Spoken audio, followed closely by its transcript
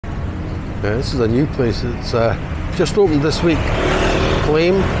Yeah, this is a new place. It's just opened this week.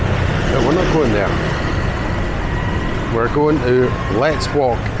 Flame, but we're not going there. We're going to Let's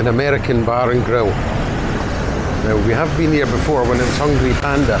Walk, an American bar and grill. Now, we have been here before when it was Hungry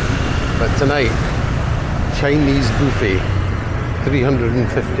Panda, but tonight, Chinese buffet,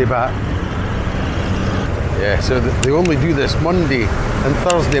 350 baht. Yeah, so they only do this Monday and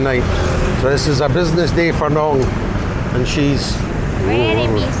Thursday night. So this is a business day for Nong, and she's very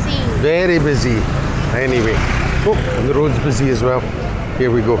busy. Very busy. Anyway, oh, and the road's busy as well.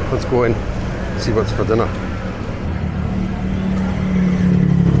 Here we go. Let's go in, see what's for dinner.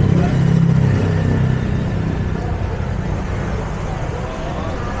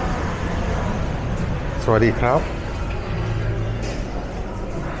 Sorry, crab.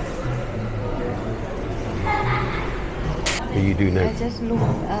 What do you do now? I just look.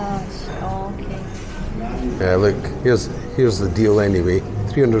 Okay. Yeah, look. Here's the deal anyway.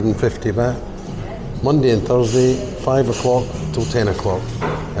 350 baht. Monday and Thursday, 5 o'clock till 10 o'clock,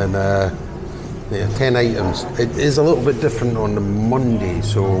 and yeah, 10 items. It is a little bit different on the Monday.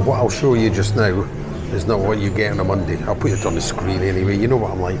 So what I'll show you just now is not what you get on a Monday. I'll put it on the screen anyway. You know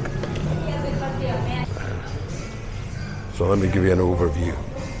what I'm like. So let me give you an overview.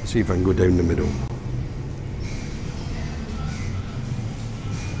 See if I can go down the middle.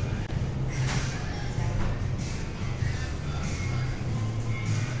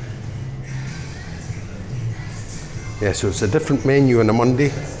 Yeah, so it's a different menu on a Monday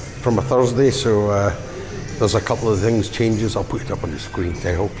from a Thursday, so there's a couple of things changes. I'll put it up on the screen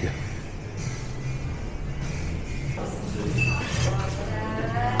to help you.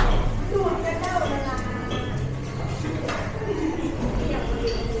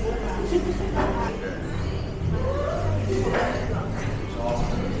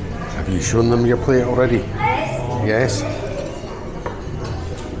 Have you shown them your plate already? Yes?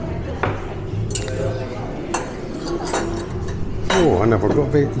 Oh, I never got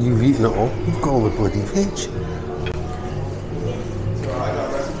veg. You've eaten it all. You've got all the bloody veg.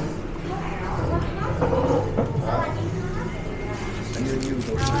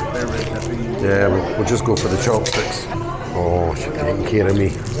 Yeah, we'll just go for the chopsticks. Oh, she's taking care of me.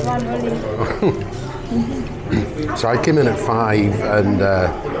 So I came in at 5 and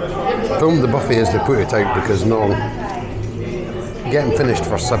filmed the buffet as they put it out because getting finished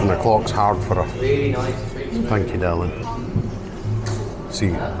for 7 o'clock's hard for her. Thank you, darling.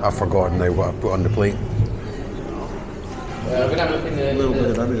 See, I've forgotten now what I put on the plate. A little bit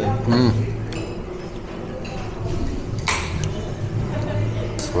of everything.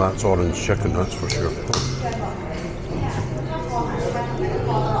 Well, that's orange chicken, that's for sure.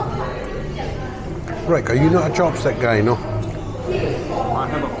 Rick, are you not a chopstick guy, no? I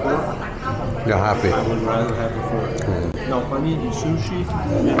have a fork. You're happy? I would rather have a fork. No, if I'm eating sushi,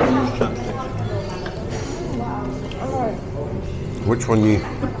 then I use chopsticks. Which one you?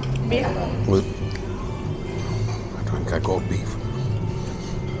 Beef. I think I got beef.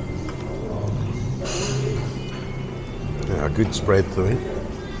 Yeah, a good spread though, eh?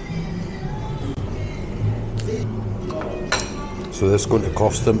 So this is going to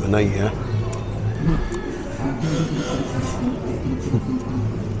cost them tonight, yeah?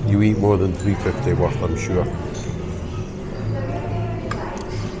 You eat more than 350 worth, I'm sure.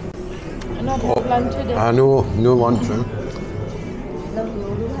 No, lunch today. I know, no lunch, eh?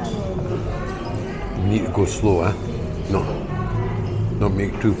 You need to go slow, eh? No. Not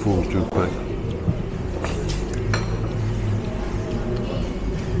make too full too quick.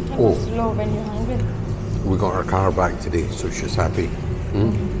 Oh. Slow when you're hungry. We got our car back today, so she's happy.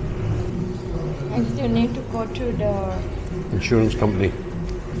 I still need to go to the Insurance company.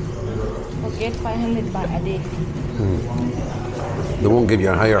 get 500 baht a day. They won't give you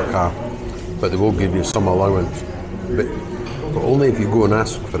a hire car, but they will give you some allowance. But only if you go and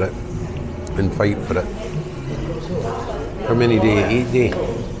ask for it and fight for it. How many days? 8 days?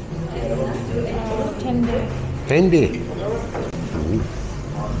 10 days. 10 days?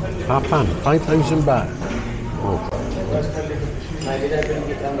 Papan, 5,000 baht. Oh.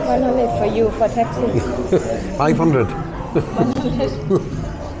 100 for you for taxi. 500.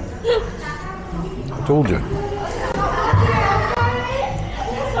 I told you.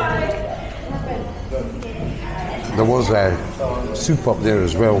 There was a soup up there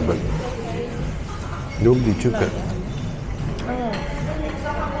as well, but nobody took it.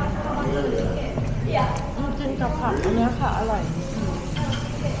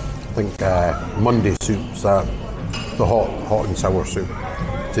 I think Monday soup's the hot and sour soup.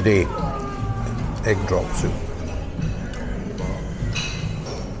 Today, egg drop soup.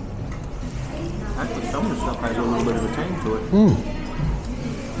 Actually, some of the stuff has a little bit of a tang to it.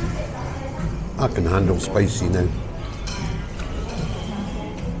 I can handle spicy now.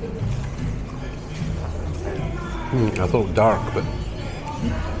 I thought dark, but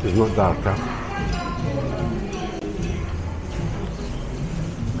it's not dark, huh?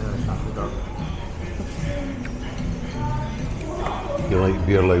 You like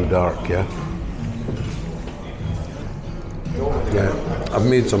beer low dark, yeah? Yeah, I've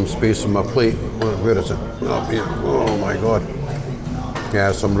made some space on my plate. Where is it? Up here. Oh my God.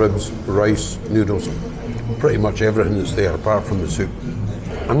 Yeah, some ribs, rice, noodles, pretty much everything that's there apart from the soup.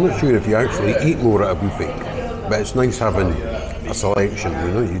 I'm not sure if you actually eat more at a buffet, but it's nice having a selection,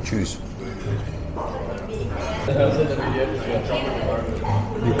 you know, you choose.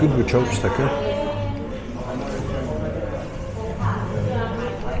 You're good with chopstick, huh?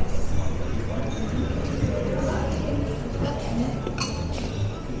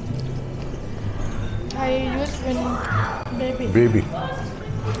 I use when baby. Baby.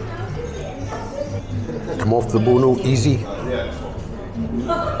 Come off the bone easy.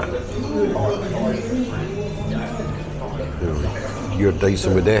 You're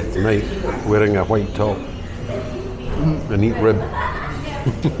dicing with death tonight, wearing a white top and eat rib.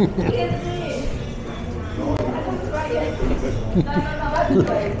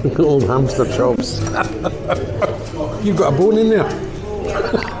 Old hamster chops. You got a bone in there?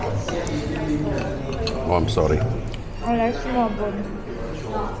 Oh, I'm sorry. I like small bone.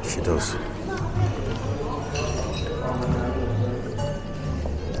 She does.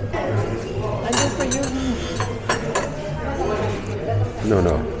 I do for you.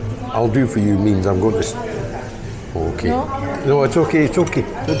 No. I'll do for you means I'm going to... Okay. No? No, it's okay, it's okay.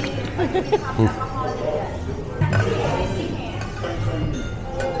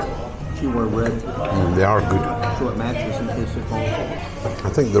 She wore red, They are good. so it matches in case it falls. I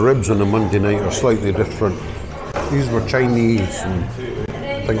think the ribs on a Monday night are slightly different. These were Chinese, and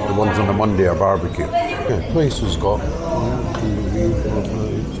I think the ones on a Monday are barbecue. Yeah, place has got 1, 2, 3, 4, 5,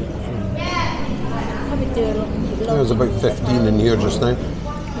 6, 7. There's about 15 in here just now.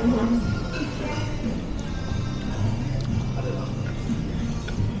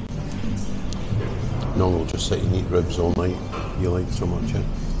 No, we'll just sit and eat ribs all night. You like so much, yeah?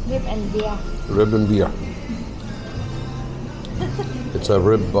 Rib and beer. Rib and beer. It's a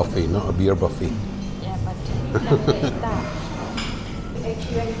rib buffet, not a beer buffet. Yeah, but not like that.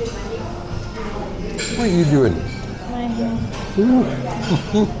 What are you doing? My hair.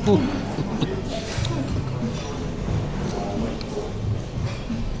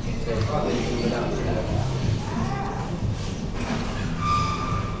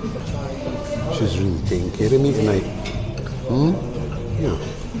 She's really taking care of me tonight. Yeah.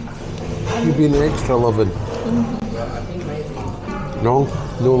 You've been extra loving. No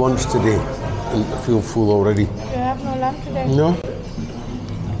lunch today. I feel full already. You have no lunch today? No.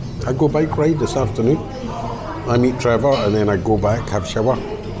 I go bike ride this afternoon. I meet Trevor and then I go back, have shower,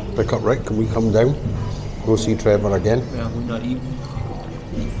 pick up Rick and we come down, go see Trevor again. Yeah, we're not eating.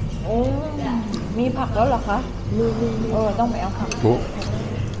 มีผักแล้วเหรอคะต้องไปเอาผัก Oh.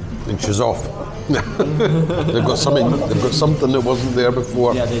 And she's off. they've got something that wasn't there before.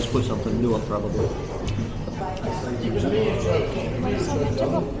 Yeah, they just put something new up probably.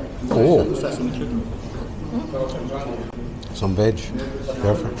 Oh, Sesame chicken. some veg.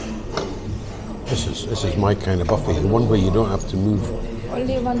 Perfect. This is my kind of buffet. The one where you don't have to move.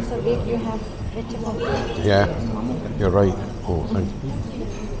 Only once a week you have vegetable. Yeah, you're right. Oh, thank you.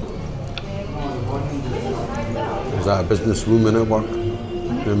 Is that a businesswoman at work?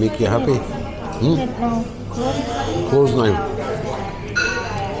 Gonna make you happy? No, Closed now.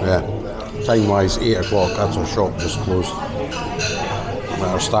 Yeah. Time-wise, 8 o'clock. That's our shop just closed. But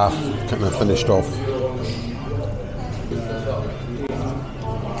our staff kind of finished off.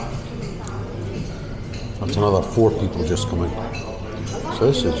 That's another 4 people just coming. So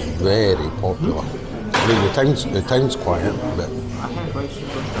this is very popular. I mean, the town's quiet, but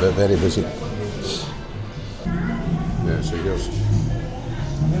very busy. Yeah, so here's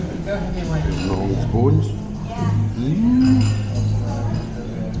Noel's bones.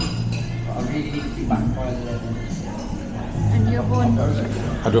 and your bone.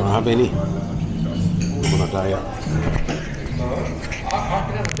 I don't have any. I'm on a diet.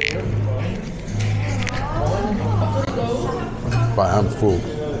 But I'm full.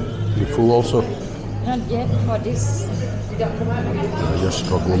 You full also? Not yet for this. You're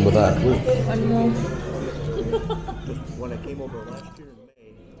struggling with that. One more. When I came over last year in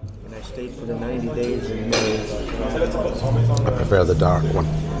May, and I stayed for the 90 days in May. I prefer the dark one.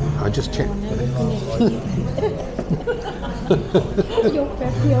 I just checked.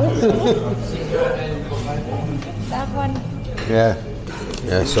 That one. Yeah.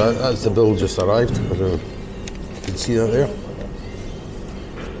 Yeah, so that's the bill just arrived. I don't know if you can see that there.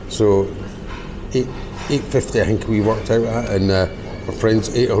 So $8.50 I think we worked out at, and our friend's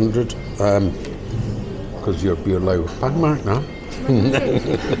 $800 because you're low. Pagmark now.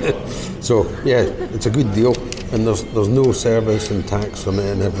 So yeah, it's a good deal, and there's no service and tax on it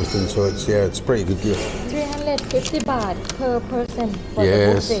and everything. So it's a pretty good deal. 350 baht per person for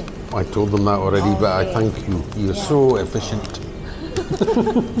Yes, the buffet. I told them that already, but I thank you. You're so efficient.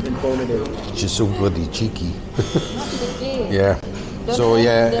 Informative. She's so bloody cheeky. Vicky, Yeah. don't So let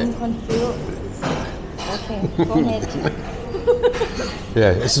yeah. them confuse. Okay, go ahead.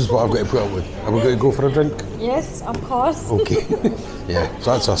 Yeah, this is what I've got to put up with. Are we going to go for a drink? Yes, of course. Okay. Yeah,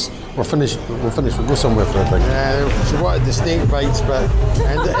 so that's us. We're finished. We'll go somewhere for a drink. Yeah, she wanted the snake bites, but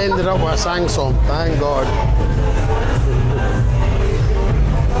ended up with a sang song. Thank God.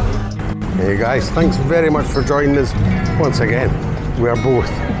 Hey guys, thanks very much for joining us once again. We are both.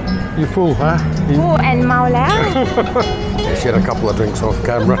 You full, huh? Oh, and เมาแล้ว She had a couple of drinks off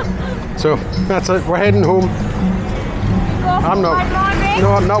camera. So that's it. We're heading home. I'm not.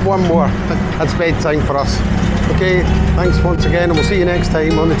 No, not one more. That's bedtime for us. Okay, thanks once again, and we'll see you next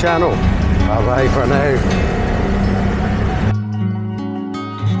time on the channel. Bye bye for now.